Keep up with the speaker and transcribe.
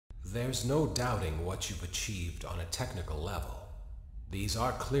There's no doubting what you've achieved on a technical level. These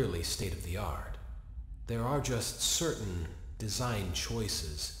are clearly state-of-the-art. There are just certain design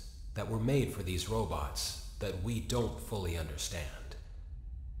choices that were made for these robots that we don't fully understand.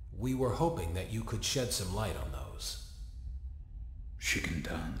 We were hoping that you could shed some light on those. She can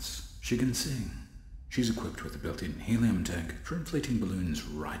dance. She can sing. She's equipped with a built-in helium tank for inflating balloons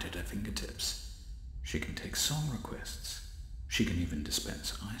right at her fingertips. She can take song requests. She can even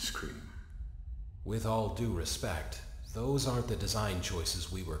dispense ice cream. With all due respect, those aren't the design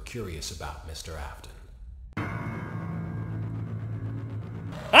choices we were curious about, Mr. Afton.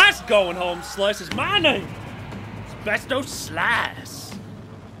 That's going home, Slice is my name. It's Basto Slice.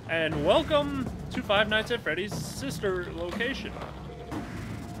 And welcome to Five Nights at Freddy's sister location.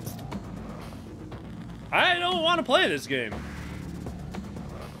 I don't want to play this game.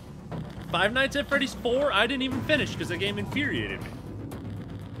 Five Nights at Freddy's 4, I didn't even finish because the game infuriated me.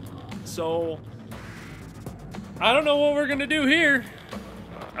 So, I don't know what we're gonna do here.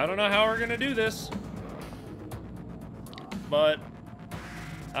 I don't know how we're gonna do this. But,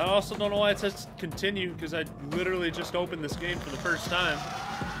 I also don't know why it says continue because I literally just opened this game for the first time.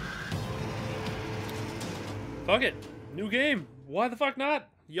 Fuck it. New game. Why the fuck not?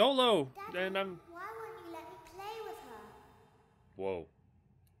 YOLO. Daddy, And I'm... why won't you let me play with her? Whoa.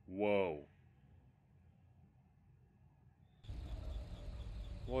 Whoa.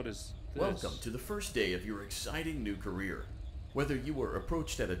 What is this? Welcome to the first day of your exciting new career. Whether you were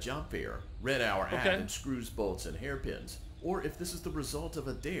approached at a job fair, read our ad and screws, bolts, and hairpins, or if this is the result of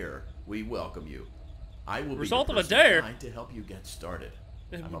a dare, we welcome you. I will Result be of a the person dare? assigned to help you get started.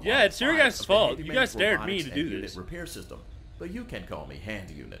 I'm Yeah, it's your guys' of the fault. You Handyman guys dared me Robotics to and do Unit this. Repair system, but you can call me Hand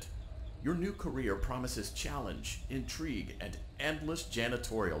Unit. Your new career promises challenge, intrigue, and endless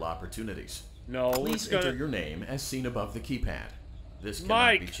janitorial opportunities. No, Please it's gonna... enter your name as seen above the keypad. This cannot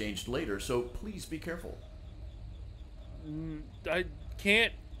Mike. be changed later, so please be careful. I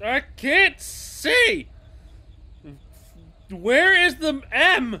can't see! Where is the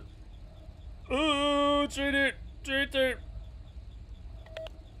M? Oh, it's right there.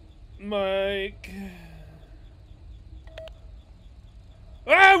 Mike.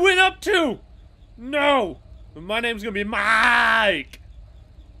 I went up two! No! My name's gonna be Mike!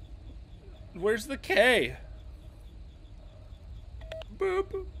 Where's the K?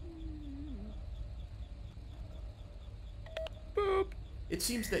 Boop. Boop. It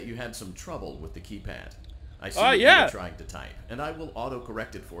seems that you had some trouble with the keypad. I see Yeah. you were trying to type, and I will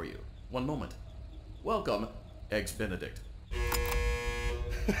auto-correct it for you. One moment. Welcome, Eggs Benedict.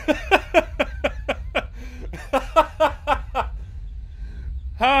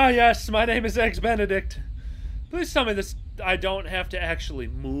 Ah, yes, my name is Eggs Benedict. Please tell me this. I don't have to actually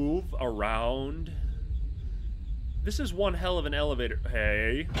move around. This is one hell of an elevator.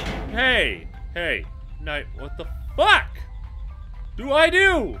 Hey. Night, what the fuck do I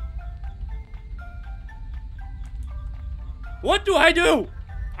do? What do I do?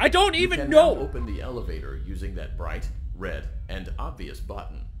 I don't even You can know. now open the elevator using that bright, red, and obvious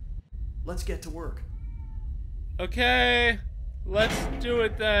button. Let's get to work. Okay, let's do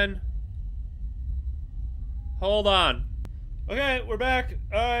it then. Hold on. Okay, we're back.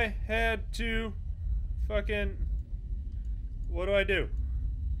 I had to fucking... What do I do?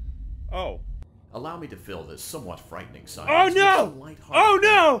 Oh. Allow me to fill this somewhat frightening Oh silence with no! some lighthearted Oh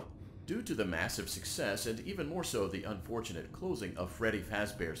no! Due to the massive success, and even more so the unfortunate closing of Freddy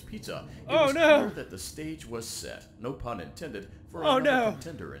Fazbear's Pizza, it was clear that the stage was set, no pun intended, for another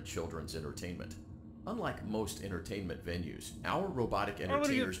contender in children's entertainment. Unlike most entertainment venues, our robotic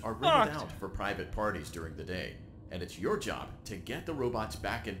entertainers are rented out for private parties during the day, and it's your job to get the robots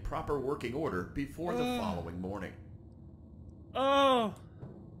back in proper working order before the following morning. Oh.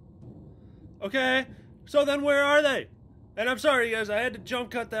 Okay, so then where are they? And I'm sorry, guys, I had to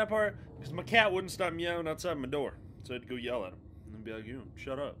jump cut that part because my cat wouldn't stop meowing outside my door. So I had to go yell at him and be like, you,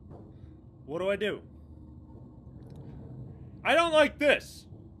 shut up. What do I do? I don't like this.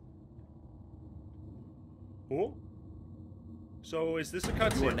 Oh? So is this a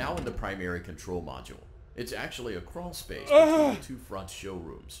cutscene? You are now in the primary control module. It's actually a crawl space between the two front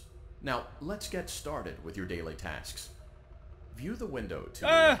showrooms. Now, let's get started with your daily tasks. View the window to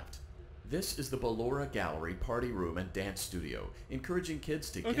your left. This is the Ballora Gallery party room and dance studio, encouraging kids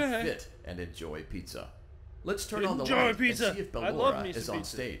to get fit and enjoy pizza. Let's turn on the light and see if Ballora is on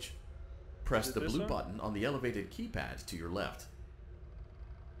stage. Press the blue button on the elevated keypad to your left.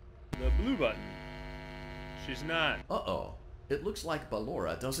 The blue button. She's not. Uh-oh. It looks like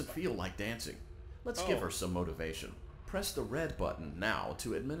Ballora doesn't feel like dancing. Let's give her some motivation. Press the red button now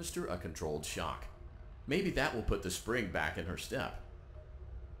to administer a controlled shock. Maybe that will put the spring back in her step.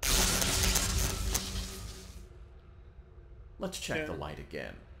 Let's check the light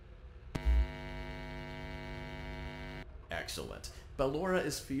again. Excellent. Ballora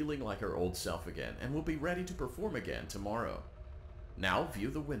is feeling like her old self again and will be ready to perform again tomorrow. Now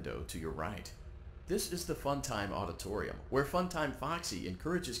view the window to your right. This is the Funtime Auditorium, where Funtime Foxy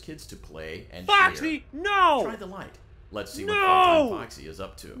encourages kids to play and Foxy, cheer. no! Try the light. Let's see what Funtime Foxy is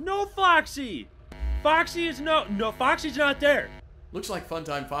up to. No Foxy! Foxy is no, Foxy's not there. Looks like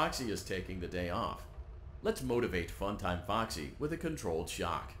Funtime Foxy is taking the day off. Let's motivate Funtime Foxy with a controlled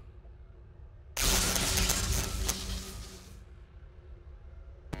shock.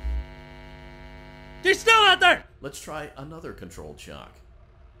 He's still not there! Let's try another controlled shock.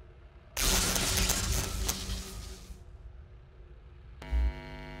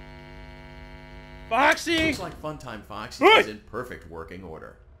 Foxy! Looks like Funtime Foxy is in perfect working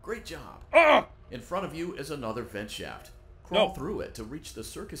order. Great job. In front of you is another vent shaft. Crawl through it to reach the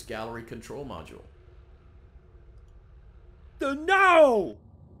circus gallery control module. No!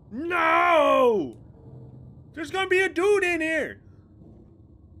 No! There's gonna be a dude in here!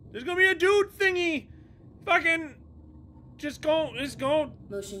 There's gonna be a dude thingy! Fucking... Just go...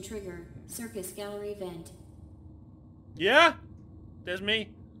 Motion trigger. Circus gallery vent. Yeah? That's me.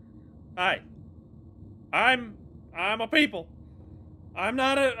 Hi. I'm a people. I'm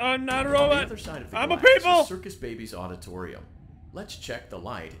not a robot. On the other side of the I'm a glass people! is Circus Baby's auditorium. Let's check the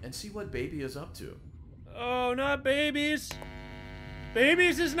light and see what Baby is up to. Oh, not babies.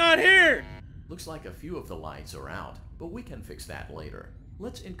 Babies is not here! Looks like a few of the lights are out, but we can fix that later.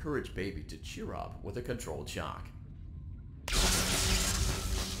 Let's encourage Baby to cheer up with a controlled shock.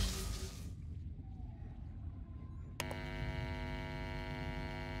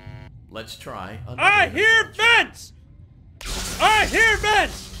 Let's try another. I hear vents! I hear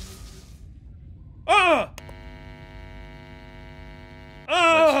vents!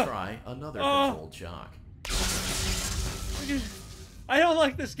 Let's try another controlled shock. I don't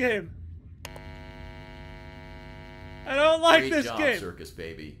like this game. I don't like Great this job, game. Circus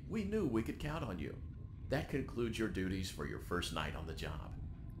Baby. We knew we could count on you. That concludes your duties for your first night on the job.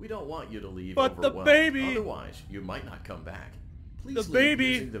 We don't want you to leave But the overwhelmed. baby- Otherwise, you might not come back. Please The leave baby-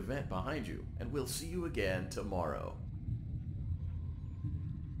 using the vent behind you, and we'll see you again tomorrow.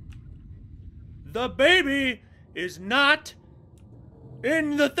 The baby is not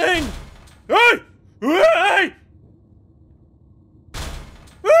in the thing. Hey! Hey!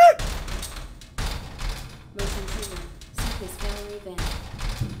 Hey! Motion trigger. Circus gallery vent.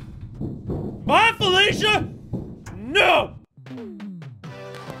 Bye, Felicia! No!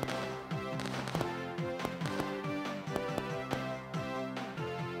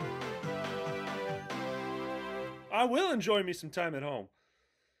 I will enjoy me some time at home.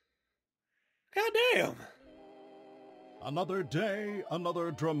 God damn! Another day,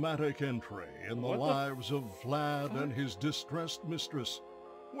 another dramatic entry in the What the lives of Vlad and his distressed mistress.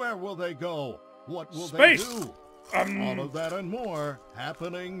 Where will they go? What will Space! they do? All of that and more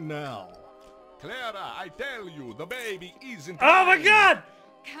happening now. Clara, I tell you, the baby isn't. Oh my mine. god!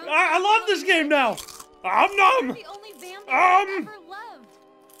 I love this game now! I'm numb! The only vampire I ever loved.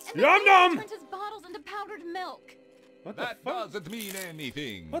 And the Yum baby yum! turned his bottles into powdered milk. What the That fuck? doesn't mean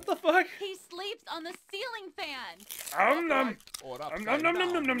anything. What the fuck? He sleeps on the ceiling fan. Nom. Or Nom upside nom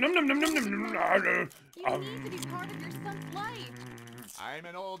nom nom nom down. nom nom nom nom nom nom. You need to be part of your son's life. I'm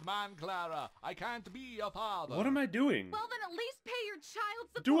an old man, Clara. I can't be a father. What am I doing? Well, then at least pay your child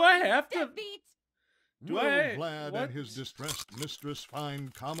support. Do I you have to- deadbeat. Do Will I? Vlad What? and his distressed mistress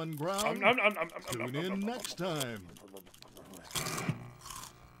find common ground? Nom, nom, nom, nom, nom, Tune nom, in nom, nom. next time.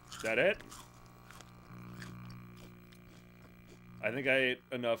 Is that it? I think I ate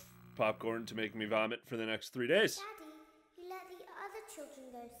enough popcorn to make me vomit for the next 3 days. Daddy, you let the other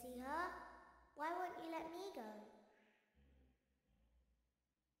children go see her. Why won't you let me go?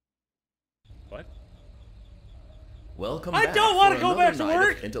 What? Welcome I back don't wanna for go another back to night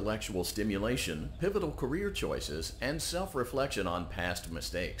work. of intellectual stimulation, pivotal career choices, and self-reflection on past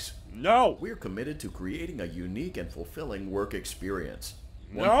mistakes. No. We're committed to creating a unique and fulfilling work experience.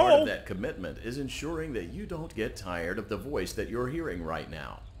 One No. part of that commitment is ensuring that you don't get tired of the voice that you're hearing right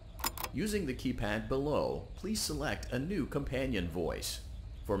now. Using the keypad below, please select a new companion voice.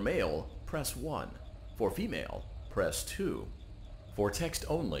 For male, press 1. For female, press 2. For text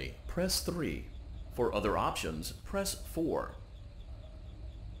only, press 3. For other options, press 4.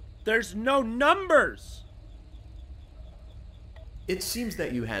 There's no numbers. It seems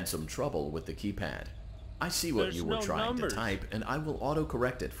that you had some trouble with the keypad. I see what There's you were no trying numbers. to type, and I will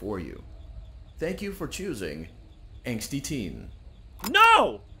auto-correct it for you. Thank you for choosing Angsty Teen.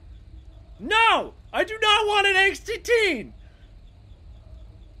 No! No! I do not want an angsty teen!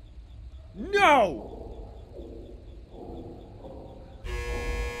 No!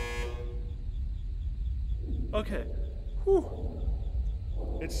 Okay. Whew.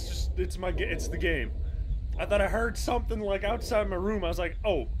 It's the game. I thought I heard something like outside my room. I was like,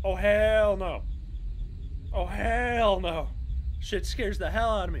 oh hell no. Oh hell no. Shit scares the hell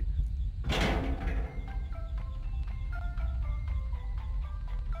out of me.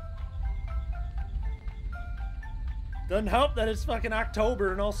 Doesn't help that it's fucking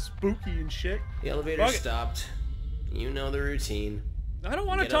October and all spooky and shit. The elevator stopped. You know the routine. I don't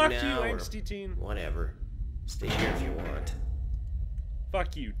want to talk to you, angsty teen. Whatever. Stay here if you want.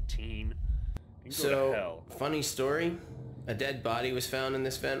 Fuck you, teen. You can go to hell. Funny story. A dead body was found in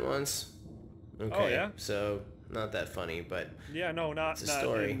this vent once. Okay, oh, yeah? So, not that funny, but... Yeah, no, not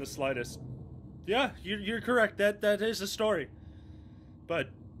story. In the slightest. Yeah, you're correct. That is a story. But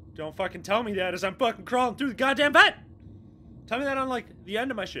don't fucking tell me that as I'm fucking crawling through the goddamn vent! Tell me that on, like, the end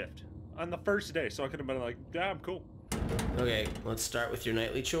of my shift. On the first day, so I could have been like, yeah, I'm cool. Okay, let's start with your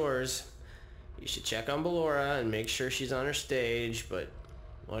nightly chores. You should check on Ballora and make sure she's on her stage, but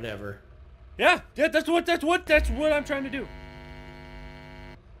whatever. Yeah, that's what I'm trying to do.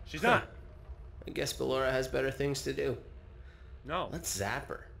 She's not. I guess Ballora has better things to do. No. Let's zap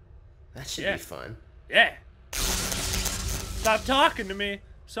her. That should be fun. Yeah. Stop talking to me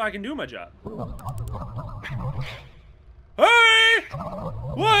so I can do my job. Hey!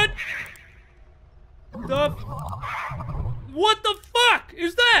 What? What the fuck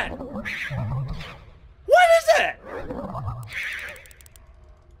is that? What is that?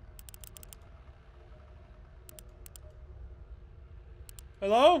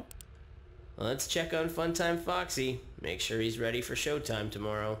 Hello? Let's check on Funtime Foxy. Make sure he's ready for showtime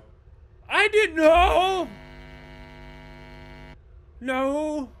tomorrow. I didn't know!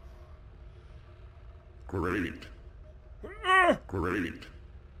 No. Great. Great.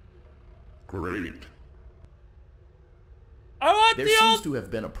 Great. I want there seems to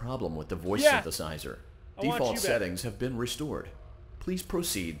have been a problem with the voice synthesizer. Default settings have been restored. Please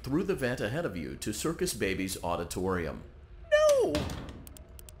proceed through the vent ahead of you to Circus Baby's auditorium. No!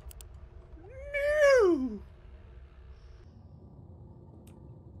 No!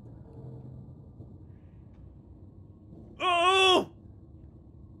 Oh!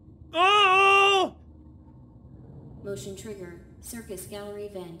 Oh! Motion trigger. Circus gallery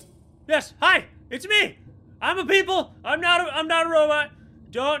vent. Yes, hi, it's me. I'm a people. I'm not a robot.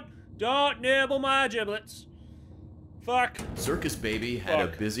 Don't nibble my giblets. Fuck. Circus Baby had a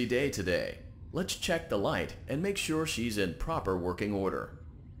busy day today. Let's check the light and make sure she's in proper working order.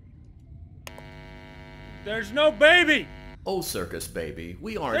 There's no baby. Oh, Circus Baby,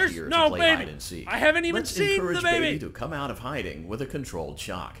 we aren't here no to play baby. hide and seek. I haven't even Let's seen encourage the baby. Baby to come out of hiding with a controlled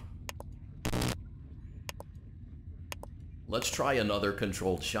shock. Let's try another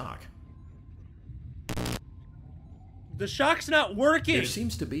controlled shock. The shock's not working. There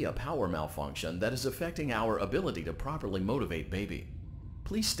seems to be a power malfunction that is affecting our ability to properly motivate Baby.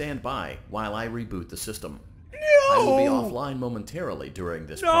 Please stand by while I reboot the system. No! I will be offline momentarily during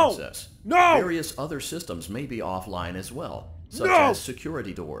this process. No! Various other systems may be offline as well, such as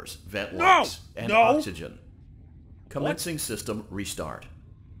security doors, vent locks, and oxygen. Commencing system restart.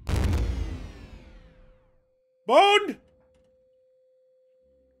 Boned!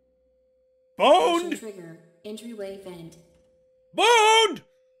 Motion trigger. Entryway vent. Boned!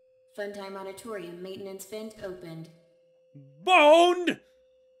 Funtime auditorium maintenance vent opened. Boned!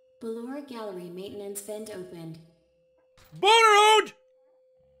 Ballora gallery maintenance vent opened. Boneroad!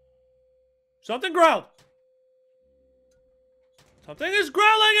 Something growled. Something is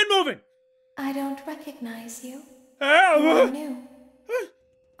growling and moving. I don't recognize you. You're new.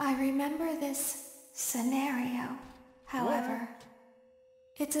 I remember this scenario. However,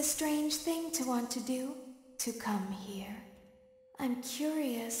 it's a strange thing to want to do, to come here. I'm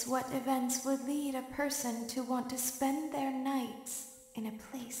curious what events would lead a person to want to spend their nights in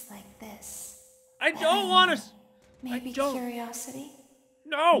a place like this. I don't want to. Maybe curiosity?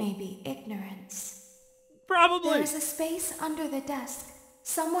 No. Maybe ignorance. Probably. There's a space under the desk.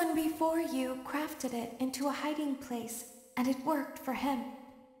 Someone before you crafted it into a hiding place, and it worked for him.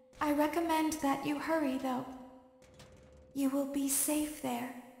 I recommend that you hurry, though. You will be safe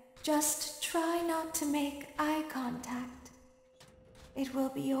there. Just try not to make eye contact. It will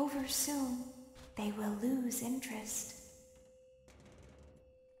be over soon. They will lose interest.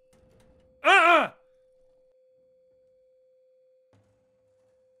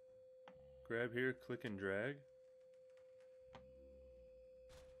 Grab here, click and drag.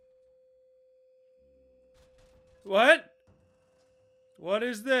 What? What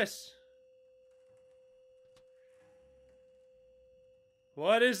is this?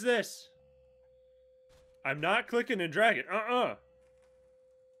 What is this? I'm not clicking and dragging.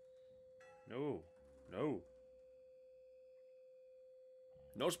 No. No.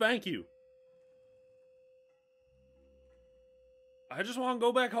 No spank you. I just want to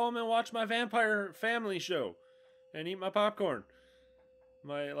go back home and watch my vampire family show and eat my popcorn.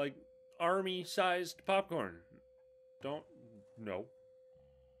 My, like, army-sized popcorn. Don't... No.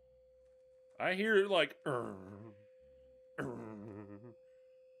 I hear, like... Can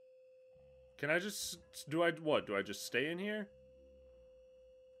I just... Do I just stay in here?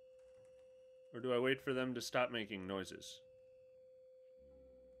 Or do I wait for them to stop making noises?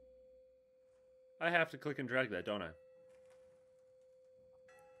 I have to click and drag that, don't I?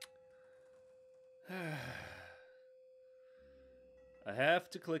 I have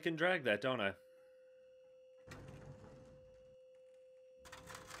to click and drag that, don't I?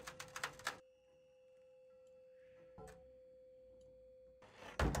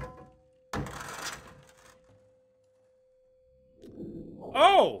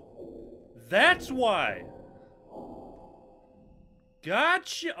 Oh! That's why!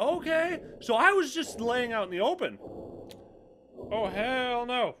 Gotcha! Okay. So I was just laying out in the open. Oh, hell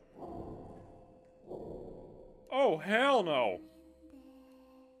no. Oh, hell no.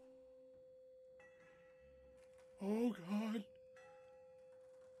 Oh, God.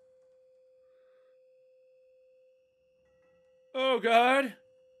 Oh, God.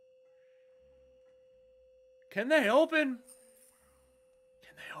 Can they open?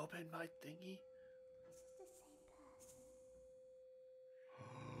 Can they open my thingy?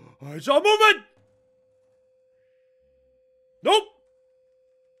 I saw movement! Nope!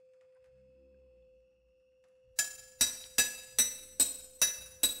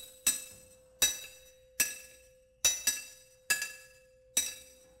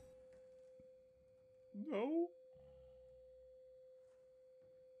 No.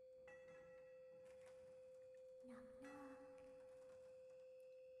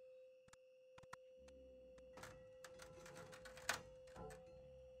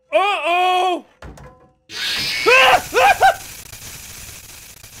 Uh-oh!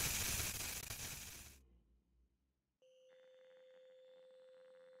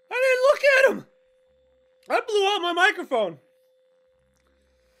 I didn't look at him! I blew out my microphone.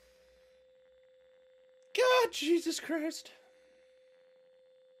 God, Jesus Christ.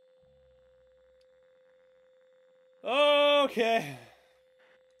 Okay.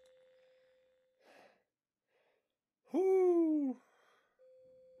 Whoo.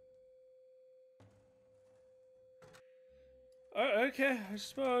 Okay, I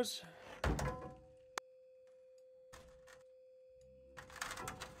suppose.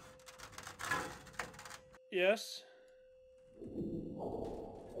 Yes.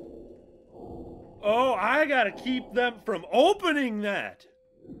 Oh, I gotta keep them from opening that.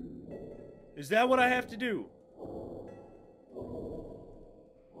 Is that what I have to do?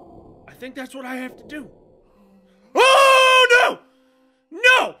 I think that's what I have to do. Oh, no!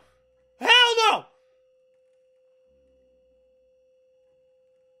 No! Hell no!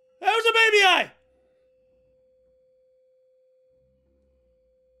 That was a baby eye!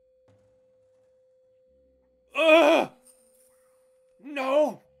 Ugh!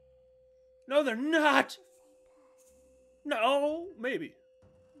 No! No, they're not! No, maybe.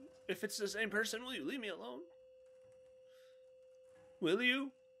 If it's the same person, will you leave me alone? Will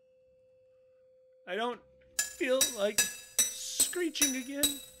you? I don't feel like screeching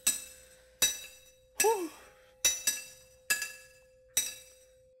again. Whew.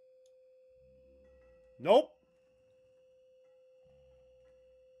 Nope.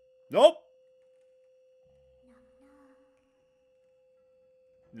 Nope.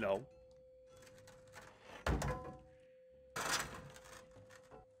 No.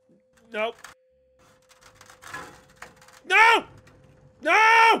 Nope. No!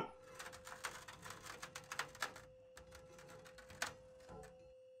 No!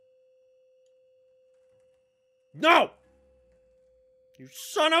 No! You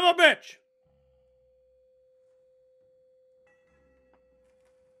son of a bitch!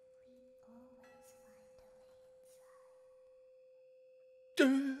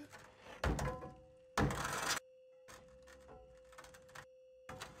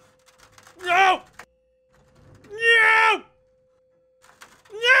 No! No!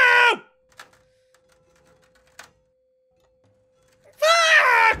 No!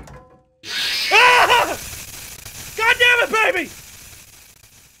 Fuck! Ah! God damn it, baby!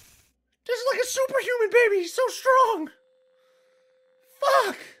 Just like a superhuman baby, he's so strong.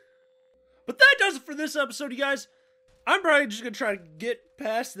 Fuck! But that does it for this episode, you guys. I'm probably just gonna try to get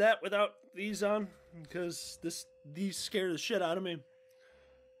past that without these on, because these scare the shit out of me.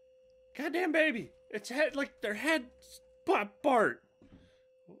 Goddamn baby. It's head, like their head pop apart.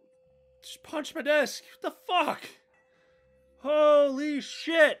 Just punch my desk. What the fuck? Holy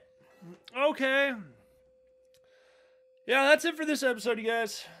shit. Okay. Yeah, that's it for this episode, you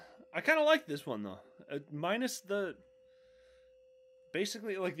guys. I kind of like this one, though. Minus the...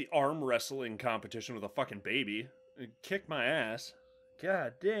 Basically, like, the arm wrestling competition with a fucking baby. It kicked my ass.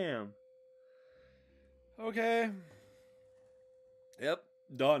 God damn. Okay. Yep.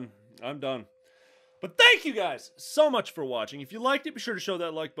 Done. I'm done. But thank you guys so much for watching. If you liked it, be sure to show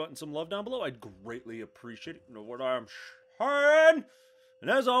that like button some love down below. I'd greatly appreciate it. You know what I'm saying? And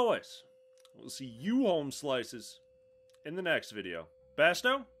as always, we'll see you home slices in the next video.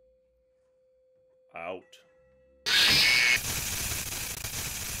 Basto, out.